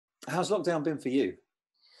How's lockdown been for you?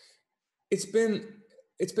 It's been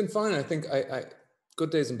it's been fine. I think I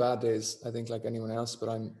good days and bad days. I think like anyone else, but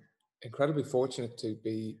I'm incredibly fortunate to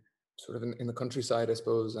be sort of in the countryside, I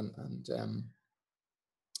suppose, and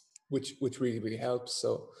which really helps.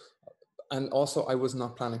 So, and also I was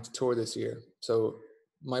not planning to tour this year, so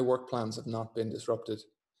my work plans have not been disrupted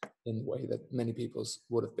in the way that many people's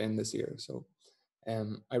would have been this year. So,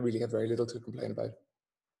 I really have very little to complain about.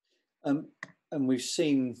 Um, and we've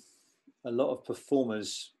seen a lot of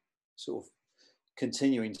performers sort of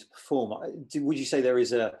continuing to perform. Would you say there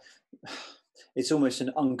is it's almost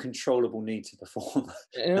an uncontrollable need to perform?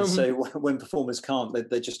 And so when performers can't,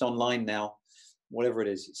 they're just online now, whatever it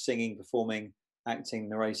is, singing, performing, acting,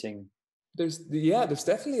 narrating. There's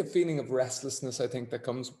definitely a feeling of restlessness, I think, that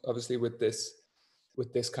comes obviously with this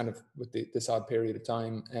this odd period of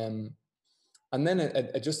time, and then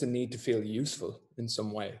just a need to feel useful in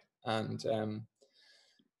some way. And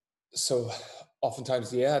so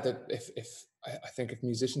oftentimes, that if I think if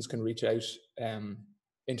musicians can reach out,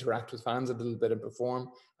 interact with fans a little bit and perform,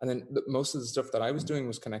 and then most of the stuff that I was doing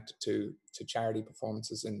was connected to charity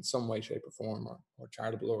performances in some way, shape or form, or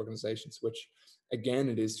charitable organizations, which again,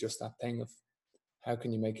 it is just that thing of how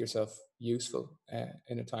can you make yourself useful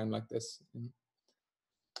in a time like this.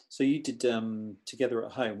 So you did Together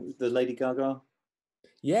at Home, the Lady Gaga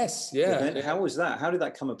yes event. How was that? How did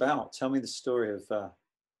that come about? Tell me the story of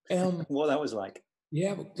what that was like.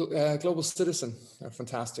 Global Citizen, a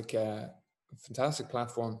fantastic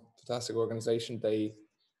platform, fantastic organization. They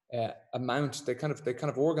kind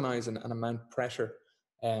of organize and mount pressure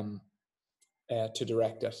to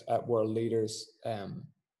direct at world leaders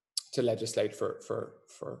to legislate for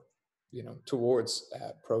towards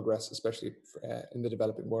progress, especially in the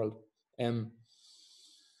developing world,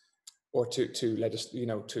 or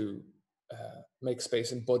to make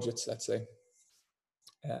space in budgets, let's say,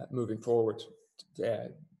 moving forward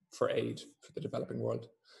for aid for the developing world.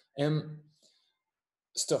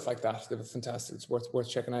 Stuff like that. They were fantastic. It's worth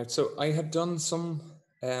checking out. So I have done some.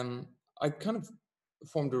 I kind of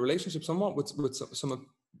formed a relationship somewhat with some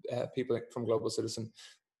people from Global Citizen.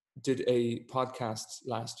 Did a podcast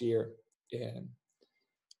last year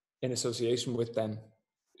in association with them,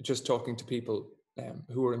 just talking to people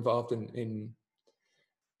who were involved in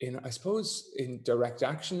I suppose in direct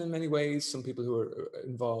action in many ways. Some people who are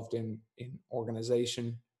involved in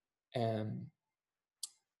organization,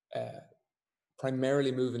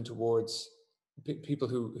 primarily moving towards people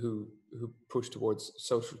who push towards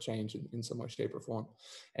social change in some way, shape, or form.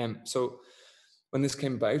 So when this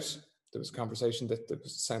came about, there was a conversation that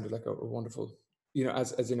sounded like a wonderful,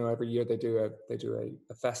 as you know, every year they do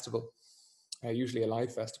a festival, usually a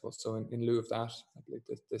live festival. So in lieu of that, I believe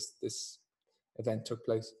this event took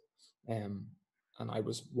place, and I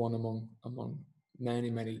was one among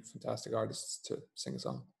many fantastic artists to sing a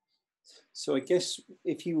song. So I guess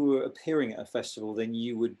if you were appearing at a festival, then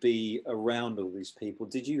you would be around all these people.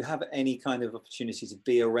 Did you have any kind of opportunity to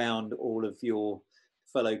be around all of your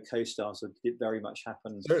fellow co-stars, or did it very much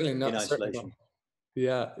happen certainly not, in isolation?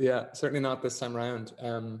 Certainly not this time around.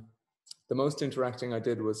 The most interacting I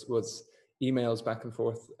did was emails back and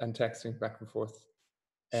forth and texting back and forth.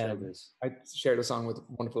 I shared a song with a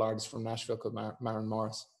wonderful artist from Nashville called Maren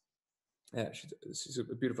Morris. She's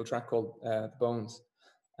a beautiful track called The Bones.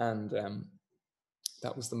 And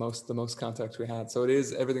that was the most contact we had. So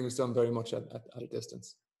everything was done very much at a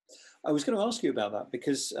distance. I was going to ask you about that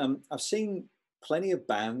because I've seen plenty of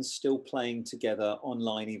bands still playing together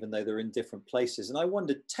online, even though they're in different places. And I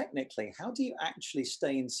wondered, technically, how do you actually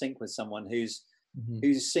stay in sync with someone who's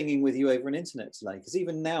singing with you over an internet delay? Because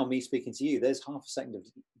even now, me speaking to you, there's half a second of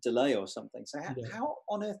delay or something. So how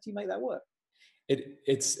on earth do you make that work?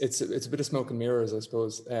 It's a bit of smoke and mirrors, I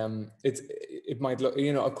suppose. It might look,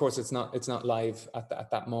 of course, it's not live at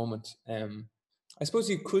that moment. I suppose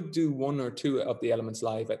you could do one or two of the elements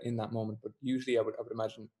live in that moment, but usually I would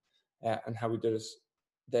imagine, and how we did it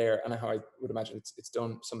there, and how I would imagine it's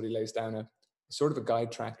done. Somebody lays down a sort of a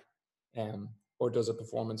guide track, or does a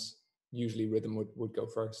performance. Usually, rhythm would go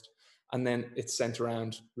first, and then it's sent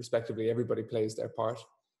around respectively. Everybody plays their part.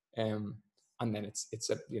 And then it's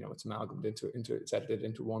amalgamated into it's edited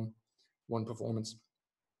into one performance,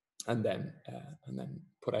 and then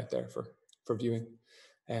put out there for viewing.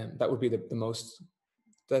 And that would be the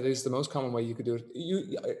most common way you could do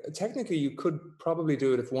it. Technically you could probably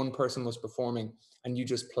do it if one person was performing and you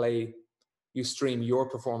just stream your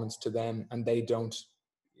performance to them and they don't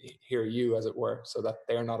hear you, as it were, so that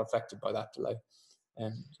they're not affected by that delay.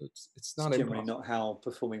 So it's not generally not how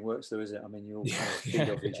performing works, though, is it? I mean, you all kind of feed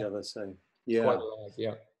off each other, so yeah. Quite alive,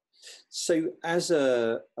 yeah. So, as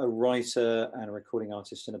a writer and a recording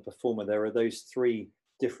artist and a performer, there are those three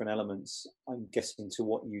different elements, I'm guessing, to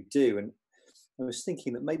what you do. And I was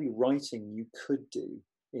thinking that maybe writing you could do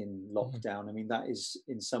in Mhm. lockdown. I mean, that is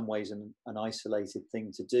in some ways an isolated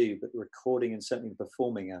thing to do, but the recording and certainly the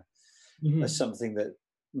performing are Mhm. something that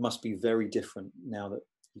must be very different now that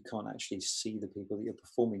you can't actually see the people that you're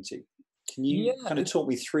performing to. Can you Yeah, kind of talk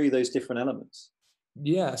me through those different elements?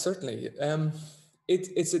 yeah, certainly.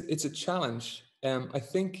 It's a challenge. I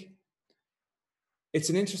think it's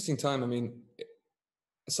an interesting time. I mean,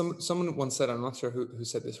 someone once said, I'm not sure who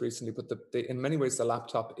said this recently, but in many ways the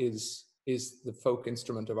laptop is the folk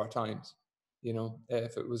instrument of our times. You know,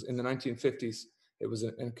 if it was in the 1950s, it was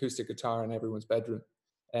an acoustic guitar in everyone's bedroom.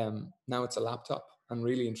 Now it's a laptop, and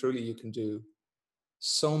really and truly, you can do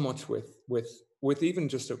so much with even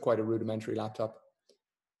just quite a rudimentary laptop.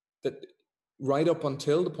 That right up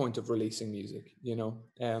until the point of releasing music, you know,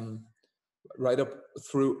 right up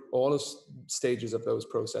through all the stages of those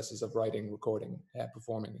processes of writing, recording,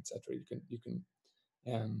 performing, etc.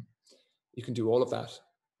 Um, you can do all of that.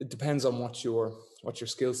 It depends on what your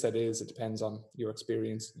skill set is. It depends on your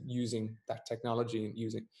experience using that technology and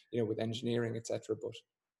using, you know, with engineering, etc. But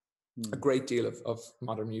a Hmm. great deal of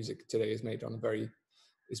modern music today is made on a very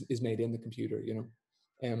is made in the computer. You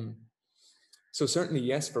know, so certainly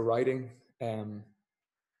yes for writing. Um,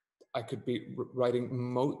 I could be writing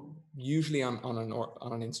usually on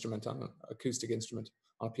an instrument, on an acoustic instrument,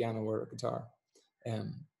 on a piano or a guitar.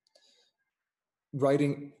 Um,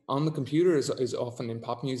 Writing on the computer is often in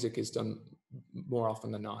pop music is done more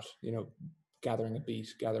often than not. You know, gathering a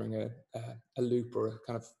beat, gathering a loop, or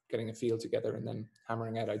kind of getting a feel together, and then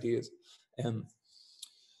hammering out ideas. Um,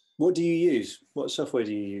 What do you use? What software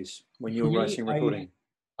do you use when for you're me, writing and recording?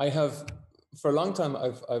 I have for a long time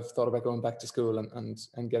I've thought about going back to school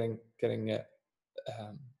and getting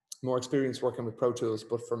um, more experience working with Pro Tools.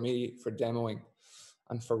 But for me, for demoing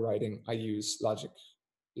and for writing, I use Logic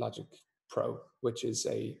Pro, which is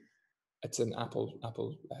it's an Apple.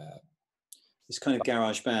 It's kind of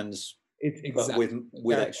garage bands, It's but exactly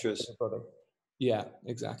with extras. yeah,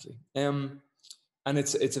 exactly. And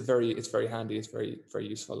it's very handy. It's very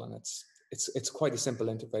useful, and it's quite a simple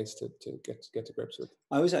interface to get to grips with.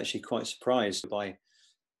 I was actually quite surprised by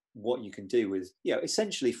what you can do with,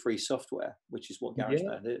 essentially free software, which is what Yeah,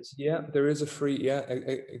 GarageBand is. yeah, there is a free. Yeah,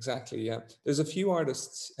 exactly. Yeah, there's a few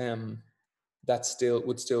artists that still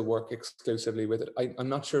would still work exclusively with it. I'm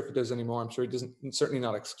not sure if it does anymore. I'm sure it doesn't. Certainly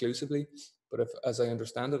not exclusively. But if, as I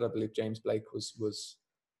understand it, I believe James Blake was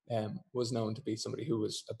known to be somebody who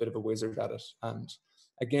was a bit of a wizard at it. And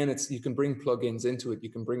again, it's you can bring plugins into it.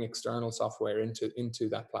 You can bring external software into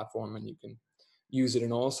that platform, and you can use it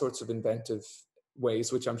in all sorts of inventive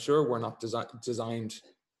ways, which I'm sure were not designed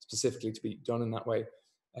specifically to be done in that way.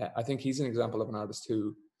 I think he's an example of an artist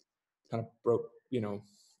who kind of broke, you know,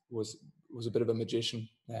 was was a bit of a magician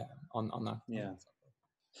on that. Yeah.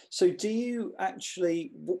 So, do you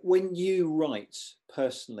actually, when you write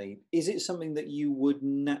personally, is it something that you would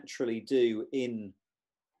naturally do in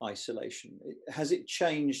isolation? Has it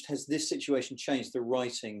changed? Has this situation changed the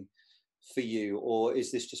writing for you, or is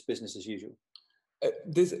this just business as usual?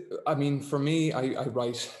 This, I mean, for me, I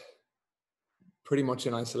write pretty much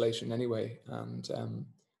in isolation anyway, and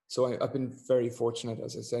so I've been very fortunate.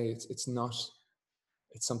 As I say, it's not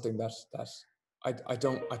it's something that I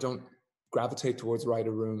don't gravitate towards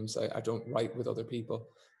writer rooms. I don't write with other people.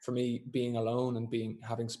 For me, being alone and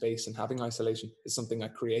having space and having isolation is something I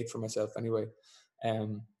create for myself anyway.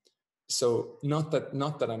 Um, so not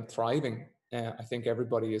that I'm thriving. I think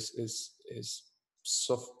everybody is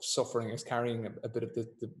suffering, is carrying a bit of the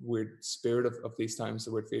weird spirit of these times,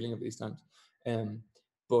 the weird feeling of these times. Um,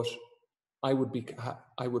 but I would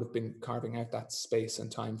have been carving out that space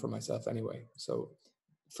and time for myself anyway. So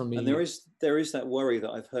for And me, there is that worry that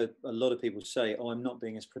I've heard a lot of people say, "Oh, I'm not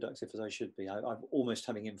being as productive as I should be. I'm almost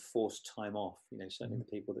having enforced time off." You know, certainly the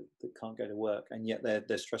people that can't go to work, and yet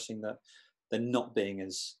they're stressing that they're not being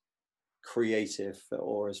as creative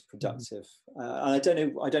or as Mhm. productive. And I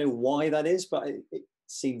don't know why that is, but it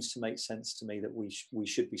seems to make sense to me that we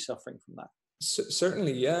should be suffering from that.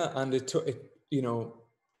 Certainly, yeah, and it took it. You know,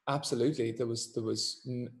 absolutely. There was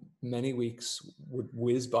many weeks would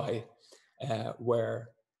whiz by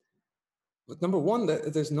where, but number one,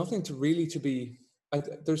 there's nothing to really to be.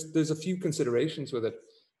 There's a few considerations with it.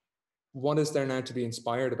 What is there now to be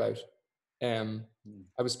inspired about? Um, Mm.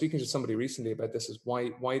 I was speaking to somebody recently about this. Is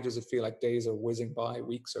why does it feel like days are whizzing by,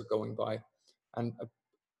 weeks are going by, and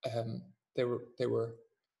um, they were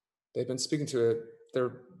they've been speaking to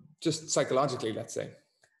they're just psychologically, let's say,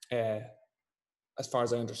 uh, as far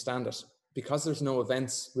as I understand it. because there's no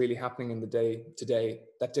events really happening in the day today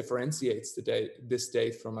that differentiates this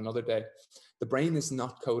day from another day, the brain is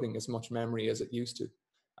not coding as much memory as it used to.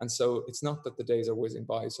 And so it's not that the days are whizzing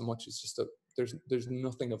by so much, it's just that there's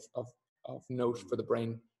nothing of note for the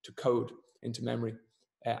brain to code into memory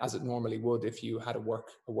as it normally would if you had a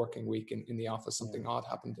working week in the office, something odd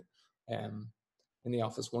happened in the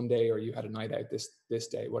office one day, or you had a night out this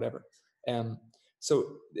day, whatever.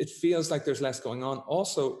 So it feels like there's less going on.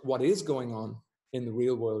 Also, what is going on in the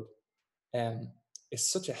real world is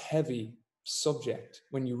such a heavy subject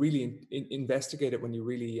when you really investigate it, when you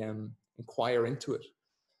really inquire into it.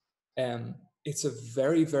 It's a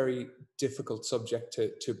very, very difficult subject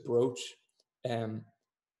to broach, and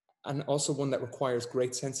also one that requires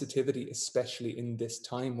great sensitivity, especially in this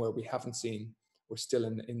time where we're still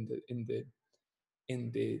in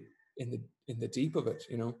the deep of it,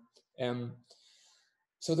 you know.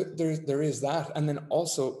 So there is that. And then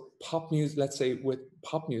also pop music, let's say with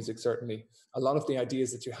pop music, certainly a lot of the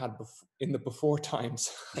ideas that you had in the before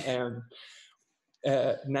times now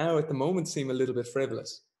at the moment seem a little bit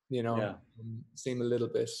frivolous, you know. Seem a little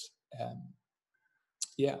bit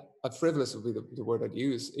frivolous would be the word I'd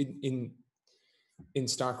use in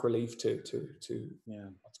stark relief to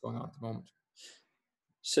what's going on at the moment.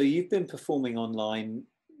 So you've been performing online,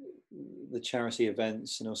 the charity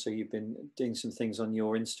events, and also you've been doing some things on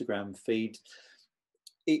your Instagram feed.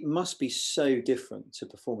 It must be so different to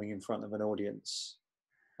performing in front of an audience.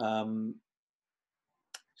 How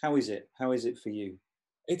is it? How is it for you?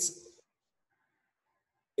 It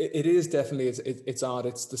is definitely, it's odd.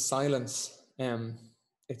 It's the silence.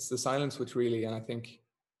 It's the silence which really, and I think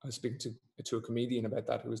I was speaking to a comedian about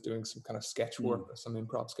that, who was doing some kind of sketch work, or some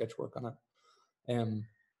improv sketch work on it.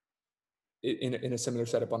 In a similar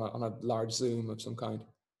setup on a large Zoom of some kind.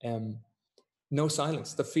 No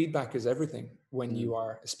silence. The feedback is everything when you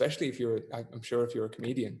are, especially if I'm sure if you're a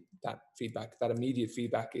comedian, that feedback, that immediate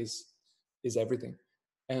feedback is everything.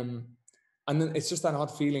 And then it's just that odd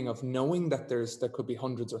feeling of knowing that there could be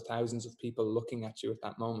hundreds or thousands of people looking at you at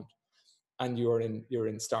that moment, and you're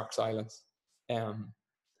in stark silence.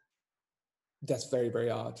 That's very, very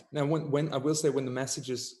odd. Now, when I will say, when the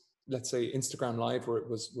messages, let's say Instagram Live, where it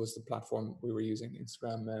was the platform we were using,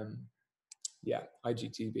 Instagram,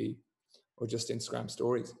 IGTV, or just Instagram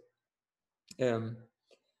stories.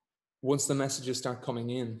 Once the messages start coming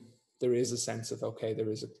in, there is a sense of, okay,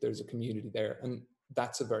 there's a community there, and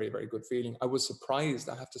that's a very, very good feeling. I was surprised,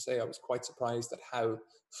 I have to say, I was quite surprised at how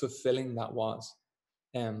fulfilling that was,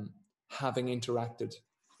 having interacted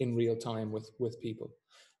in real time with people,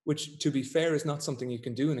 which, to be fair, is not something you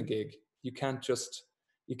can do in a gig. You can't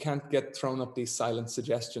get thrown up these silent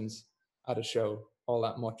suggestions at a show all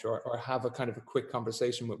that much, or have a kind of a quick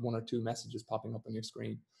conversation with one or two messages popping up on your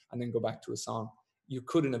screen and then go back to a song. You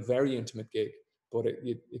could in a very intimate gig, but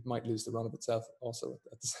it might lose the run of itself also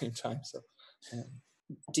at the same time. So,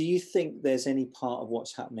 do you think there's any part of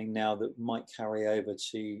what's happening now that might carry over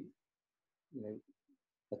to,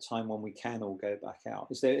 a time when we can all go back out?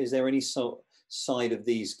 Is there any side of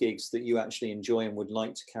these gigs that you actually enjoy and would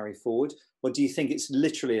like to carry forward, or do you think it's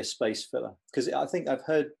literally a space filler? Because I think I've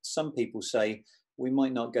heard some people say we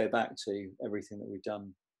might not go back to everything that we've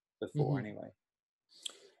done before anyway.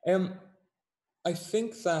 I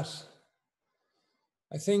think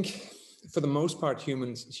for the most part,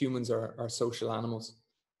 humans are social animals,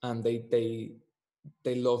 and they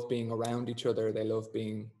love being around each other. They love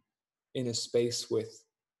being in a space with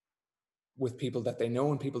people that they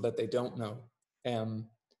know and people that they don't know. And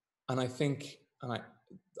I think, and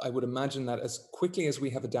I would imagine that as quickly as we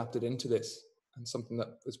have adapted into this, and something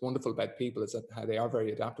that is wonderful about people is that how they are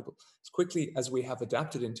very adaptable. As quickly as we have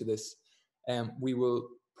adapted into this, we will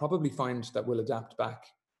probably find that we'll adapt back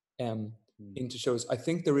into shows. I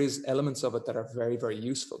think there is elements of it that are very, very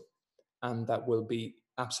useful, and that will be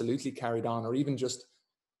absolutely carried on, or even just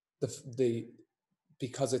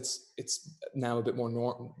because it's now a bit more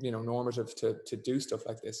normative to do stuff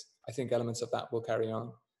like this. I think elements of that will carry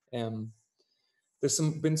on. There's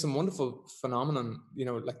been some wonderful phenomenon,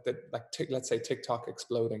 let's say TikTok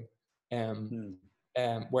exploding,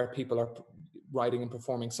 where people are writing and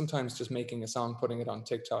performing, sometimes just making a song, putting it on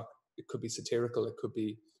TikTok. It could be satirical, it could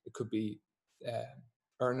be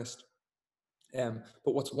earnest.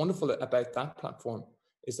 But what's wonderful about that platform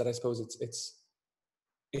is that I suppose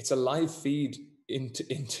it's a live feed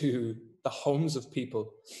into the homes of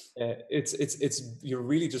people. You're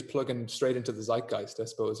really just plugging straight into the zeitgeist, I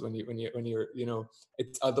suppose, when you're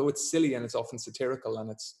although it's silly and it's often satirical and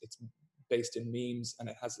it's based in memes, and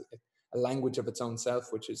it has a language of its own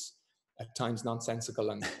self, which is at times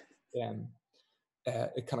nonsensical, and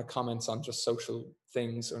it kind of comments on just social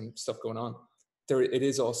things and stuff going on. It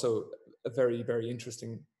is also a very, very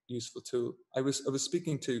interesting, useful tool. I was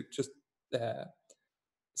speaking to just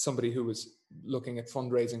somebody who was looking at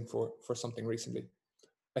fundraising for something recently.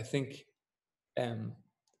 I think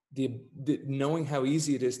the knowing how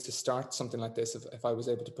easy it is to start something like this, if I was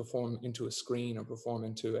able to perform into a screen or perform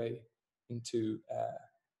into a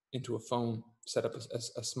phone, set up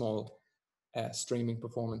a small streaming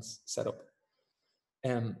performance setup.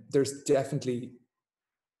 There's definitely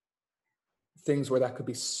things where that could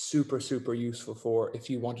be super, super useful for if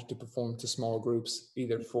you wanted to perform to small groups,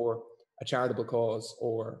 either for a charitable cause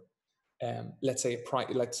or let's say a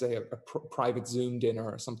private Zoom dinner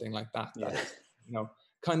or something like that. Yeah. That is,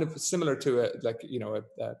 kind of similar to a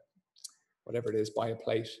whatever it is, buy a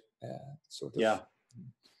plate sort of. Yeah.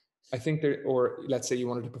 I think or let's say you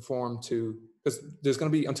wanted to perform to, because there's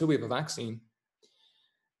going to be, until we have a vaccine,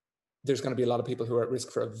 there's going to be a lot of people who are at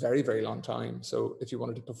risk for a very, very long time. So if you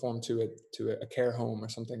wanted to perform to a care home or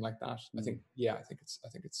something like that, I think it's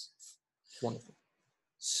wonderful.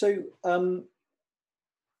 So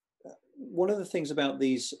one of the things about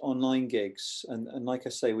these online gigs, and like I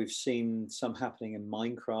say, we've seen some happening in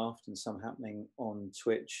Minecraft and some happening on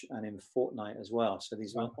Twitch and in Fortnite as well. So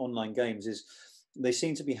these online games, they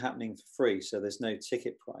seem to be happening for free. So there's no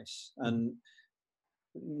ticket price. And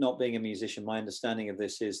not being a musician, my understanding of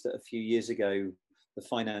this is that a few years ago, the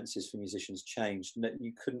finances for musicians changed, and that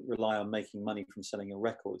you couldn't rely on making money from selling your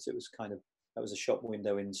records. It was that was a shop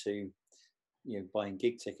window into, buying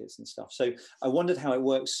gig tickets and stuff. So I wondered how it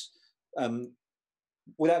works,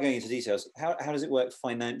 without going into details, how does it work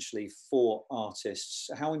financially for artists?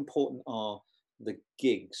 How important are the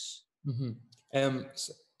gigs?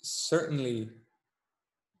 Certainly,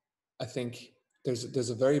 I think there's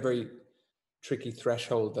a very, very tricky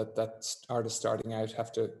threshold that artists starting out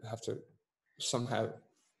have to somehow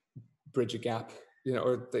bridge a gap,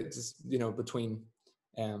 or between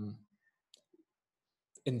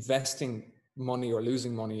investing money or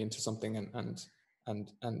losing money into something and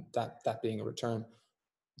that being a return.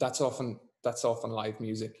 That's often live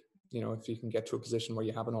music. If you can get to a position where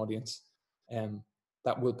you have an audience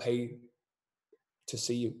that will pay to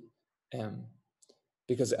see you,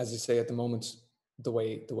 because as you say, at the moment, the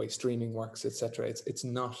way streaming works, etc., it's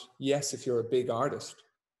not, yes, if you're a big artist,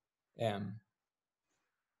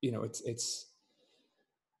 it's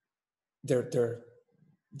they're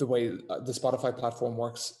the way the Spotify platform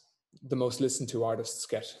works, the most listened to artists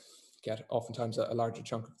get oftentimes a larger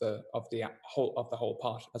chunk of the whole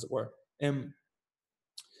pot, as it were.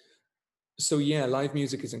 So yeah, live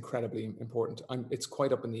music is incredibly important. It's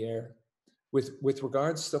quite up in the air with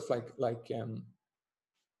regards to stuff like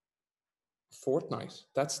Fortnite.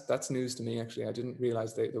 That's news to me, actually. I didn't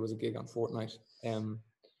realize there was a gig on Fortnite.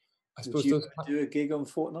 I suppose Would you do a gig on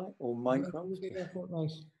Fortnite or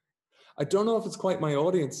Minecraft? I don't know if it's quite my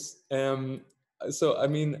audience. So I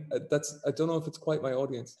mean, I don't know if it's quite my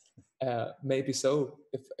audience. Maybe so.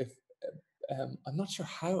 If I'm not sure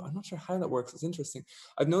how that works. It's interesting.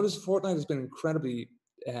 I've noticed Fortnite has been incredibly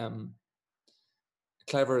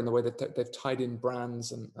clever in the way that they've tied in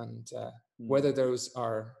brands and whether those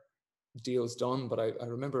are deals done. But I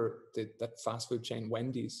remember that fast food chain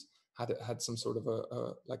Wendy's had some sort of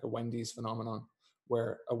a Wendy's phenomenon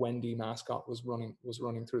where a Wendy mascot was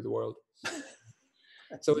running through the world.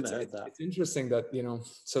 So it's interesting that,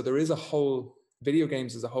 so there is a whole, video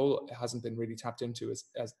games as a whole hasn't been really tapped into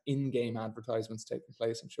as in-game advertisements taking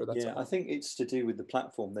place. I'm sure that's I think it's to do with the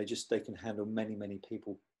platform. They can handle many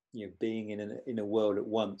people being in a world at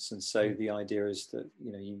once, and so the idea is that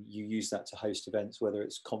you use that to host events, whether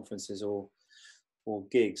it's conferences or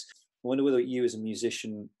gigs. I wonder whether you as a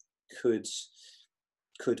musician could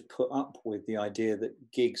put up with the idea that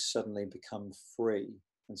gigs suddenly become free,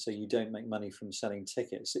 and so you don't make money from selling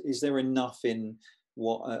tickets. Is there enough in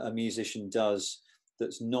what a musician does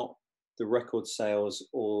that's not the record sales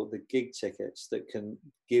or the gig tickets that can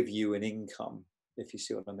give you an income, if you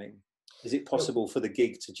see what I mean? Is it possible for the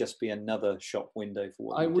gig to just be another shop window for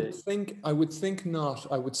what you do? I would think not.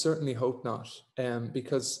 I would certainly hope not,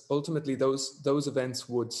 because ultimately those events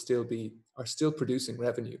are still producing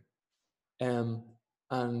revenue,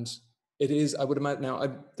 and it is. I would imagine now.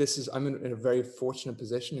 I'm in a very fortunate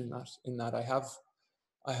position in that I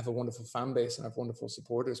have a wonderful fan base and I have wonderful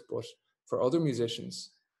supporters. But for other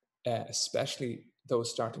musicians, especially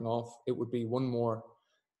those starting off, it would be one more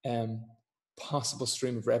possible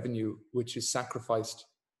stream of revenue which is sacrificed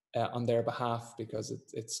on their behalf, because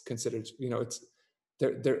it's considered, it's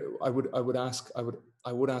there. I would ask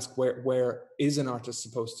where is an artist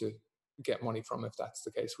supposed to get money from if that's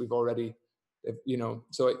the case. We've already You know,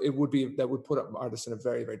 so it would be, that would put artists in a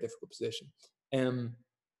very, very difficult position. And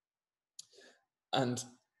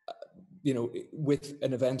you know, with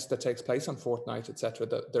an event that takes place on Fortnite, etc.,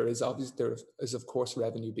 there is of course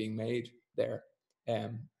revenue being made there.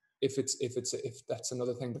 If that's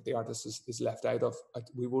another thing that the artist is left out of,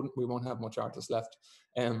 we won't have much artists left.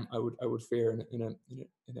 I would fear in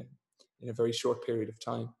a very short period of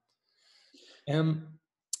time.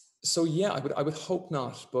 So yeah, I would hope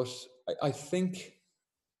not, but I think,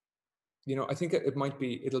 you know, I think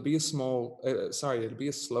it'll be a slow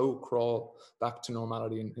crawl back to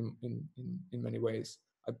normality in many ways.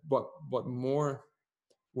 What more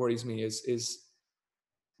worries me is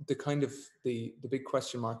the kind of the big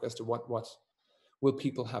question mark as to what will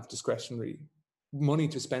people have discretionary money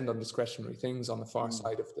to spend on discretionary things on the far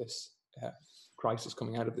side of this crisis,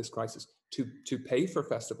 coming out of this crisis, to pay for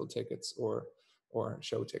festival tickets or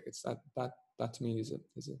show tickets. That to me is a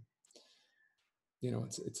you know,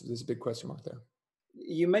 there's a big question mark there.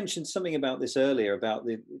 You mentioned something about this earlier, about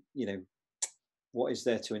the, you know, what is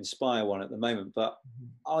there to inspire one at the moment, but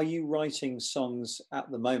are you writing songs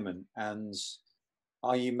at the moment, and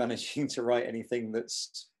are you managing to write anything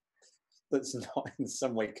that's not in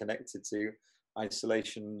some way connected to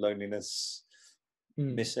isolation, loneliness,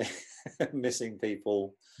 missing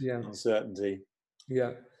people, uncertainty?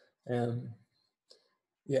 Yeah,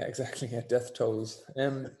 exactly. Yeah, death tolls.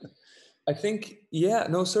 I think,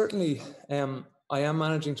 certainly. I am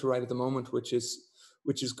managing to write at the moment, which is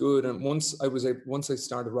good. And once I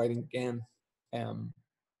started writing again, in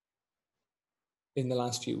the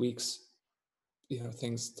last few weeks, you know,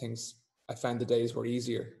 things I found the days were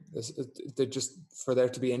easier. They're just, for there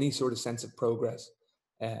to be any sort of sense of progress,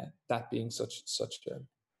 that being such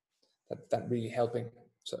that really helping,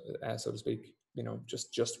 so to speak. You know,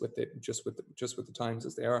 just with the times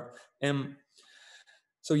as they are.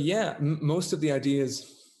 So yeah, most of the ideas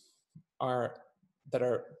that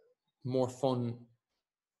are more fun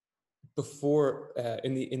before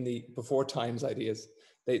in the before times ideas,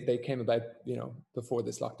 they came about, you know, before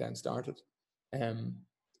this lockdown started.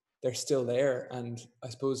 They're still there, and I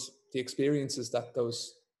suppose the experiences that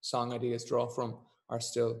those song ideas draw from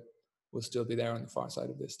will still be there on the far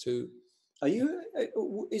side of this too.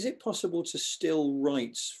 Is it possible to still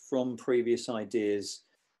write from previous ideas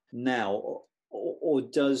now, or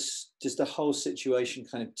does the whole situation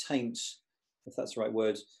kind of taint, if that's the right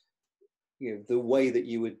word, you know, the way that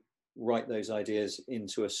you would write those ideas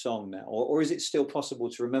into a song now? Or is it still possible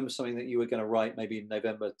to remember something that you were going to write maybe in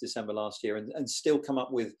November, December last year, and still come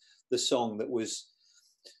up with the song that was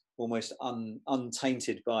almost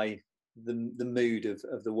untainted by the mood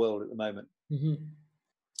of the world at the moment?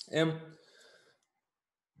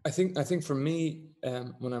 I think for me,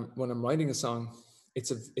 when I'm writing a song,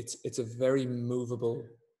 it's a very movable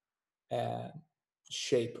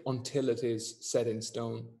shape until it is set in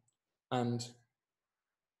stone, and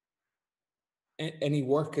any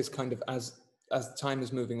work is kind of, as time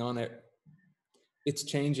is moving on, it's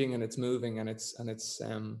changing and it's moving, and it's in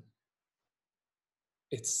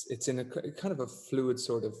a kind of a fluid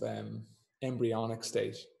sort of embryonic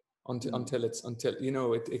state until you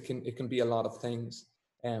know, it can be a lot of things.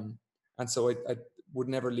 And so I would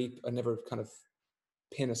never never kind of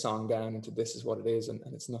pin a song down into this is what it is, and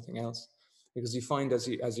it's nothing else, because you find as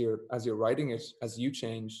you're writing it, as you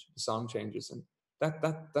change, the song changes, and that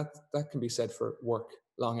can be said for work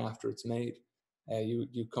long after it's made.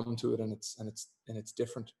 You come to it and it's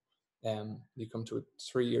different. You come to it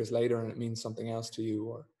 3 years later and it means something else to you,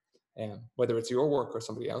 or whether it's your work or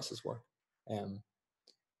somebody else's work.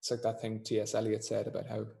 It's like that thing T.S. Eliot said about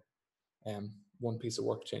how one piece of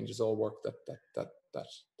work changes all work that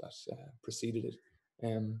preceded it.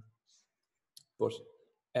 But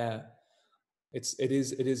it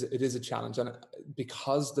is a challenge, and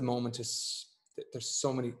because the moment is, there's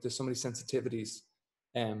so many sensitivities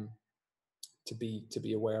to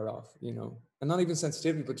be aware of, you know, and not even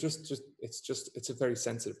sensitivity, but just it's a very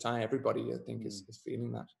sensitive time. Everybody, I think, is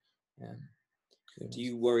feeling that. You know. Do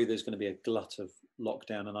you worry there's going to be a glut of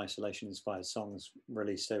lockdown and isolation inspired songs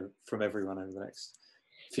released from everyone over the next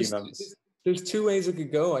few months? There's two ways it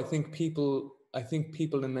could go. I think people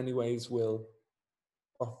in many ways will,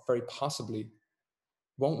 or very possibly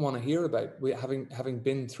won't want to hear about, having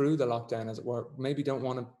been through the lockdown, as it were. Maybe don't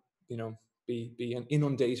want to, you know, be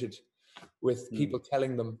inundated with people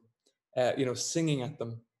telling them, you know, singing at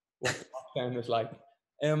them what lockdown is like.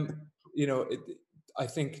 You know, I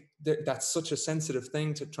think that's such a sensitive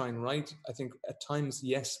thing to try and write. I think at times,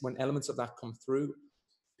 yes, when elements of that come through,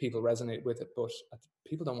 people resonate with it, but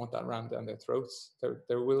people don't want that rammed down their throats.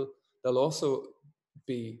 There'll also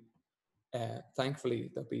be,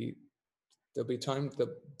 thankfully, there'll be there'll be time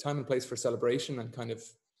and place for celebration and kind of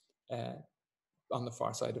on the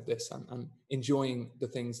far side of this, and enjoying the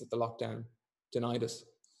things that the lockdown denied us.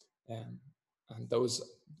 And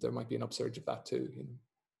there might be an upsurge of that too. You know.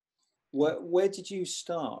 Where did you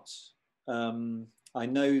start? I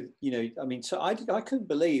know, I mean, so I couldn't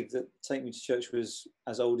believe that Take Me to Church was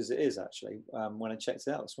as old as it is, actually, when I checked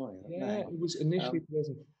it out this morning. Yeah, it was initially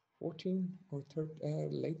 2014 or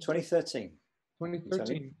late 2013.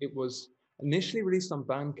 2013. It was initially released on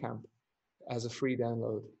Bandcamp as a free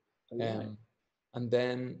download. Right. And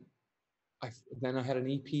then I had an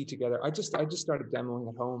EP together. I just started demoing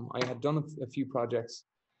at home. I had done a few projects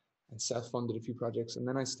and self-funded a few projects, and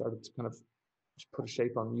then I started to kind of put a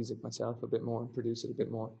shape on music myself a bit more and produce it a bit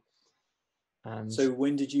more. And so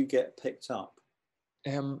when did you get picked up?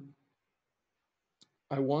 I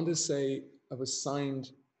want to say I was signed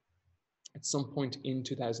at some point in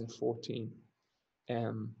 2014.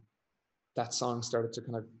 That song started to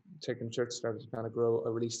kind of, Taking Church started to kind of grow. I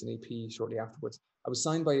released an EP shortly afterwards. I was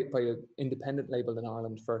signed by an independent label in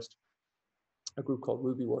Ireland first, a group called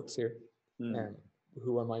Ruby Works here,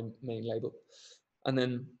 who are my main label. And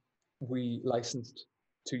then we licensed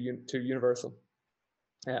to Universal,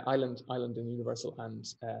 Island in Universal, and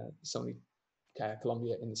Sony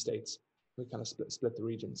Columbia in the States. We kind of split the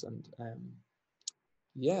regions, and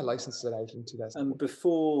licensed it out in 2000. And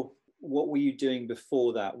before, what were you doing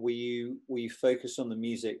before that? Were you focused on the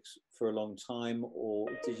music for a long time, or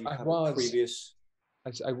did you have a previous?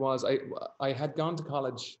 I had gone to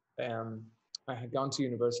college. I had gone to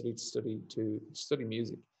university to study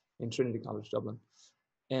music in Trinity College Dublin.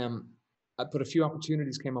 But a few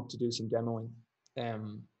opportunities came up to do some demoing.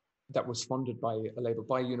 That was funded by a label,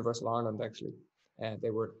 by Universal Ireland, actually. They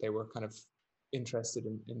were kind of interested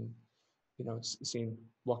in seeing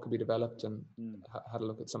what could be developed, and had a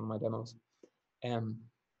look at some of my demos.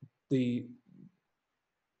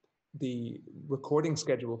 The recording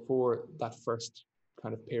schedule for that first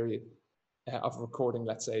kind of period of recording,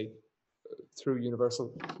 let's say, through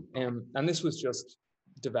Universal, and this was just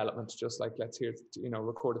development, just like, let's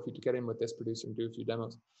record a few to get in with this producer and do a few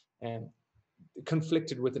demos, and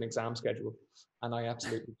conflicted with an exam schedule, and I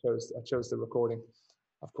absolutely chose the recording,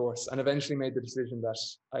 of course, and eventually made the decision that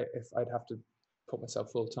if I'd have to put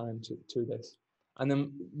myself full time to this. And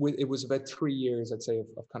then it was about 3 years, I'd say,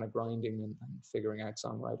 of kind of grinding and figuring out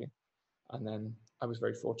songwriting. And then I was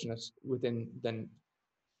very fortunate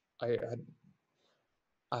I had,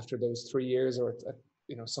 after those 3 years, or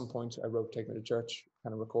at some point, I wrote Take Me to Church,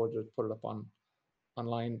 kind of recorded it, put it up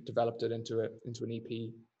online, developed it into an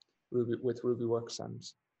EP with Ruby Works, and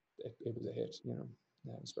it was a hit. Yeah,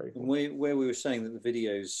 it was very cool. And where we were saying that the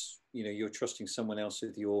videos, you're trusting someone else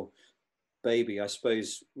with your baby, I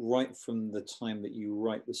suppose, right from the time that you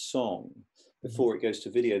write the song before it goes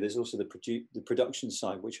to video, there's also the production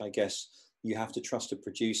side, which I guess you have to trust a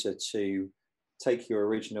producer to take your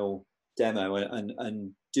original demo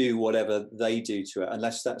and do whatever they do to it,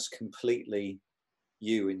 unless that's completely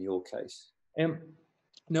you in your case.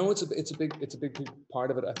 No, it's a big part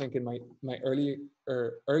of it. I think in my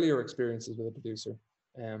earlier experiences with a producer,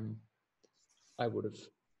 I would have,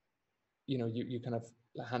 you kind of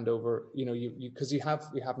hand over, because you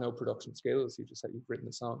have no production skills. You've written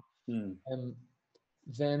the song.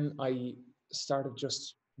 Then I started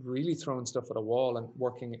just really throwing stuff at a wall and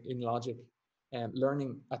working in Logic, and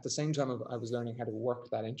learning at the same time I was learning how to work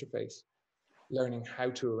that interface, learning how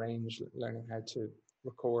to arrange, learning how to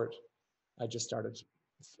record. I just started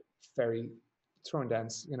very throwing down,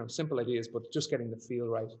 simple ideas, but just getting the feel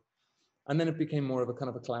right. And then it became more of a kind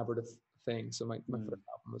of a collaborative thing. So my first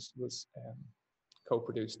album was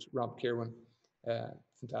co-produced. Rob Kirwan,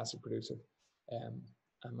 fantastic producer, and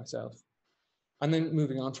myself. And then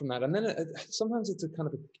moving on from that, and then sometimes it's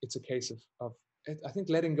a case of I think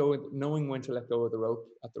letting go, knowing when to let go of the rope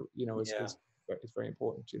at the is very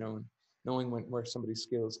important. And knowing where somebody's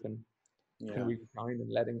skills can really shine,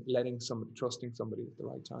 and trusting somebody at the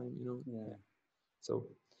right time. So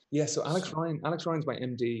Alex Ryan's my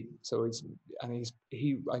MD. So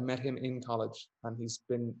I met him in college, and he's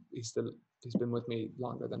been with me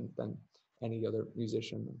longer than any other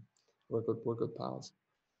musician. We're good pals.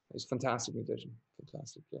 He's a fantastic musician.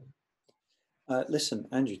 Fantastic, yeah. Listen,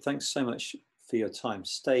 Andrew, thanks so much for your time.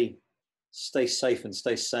 Stay safe and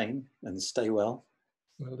stay sane and stay well.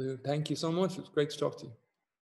 Will do. Thank you so much. It's great to talk to you.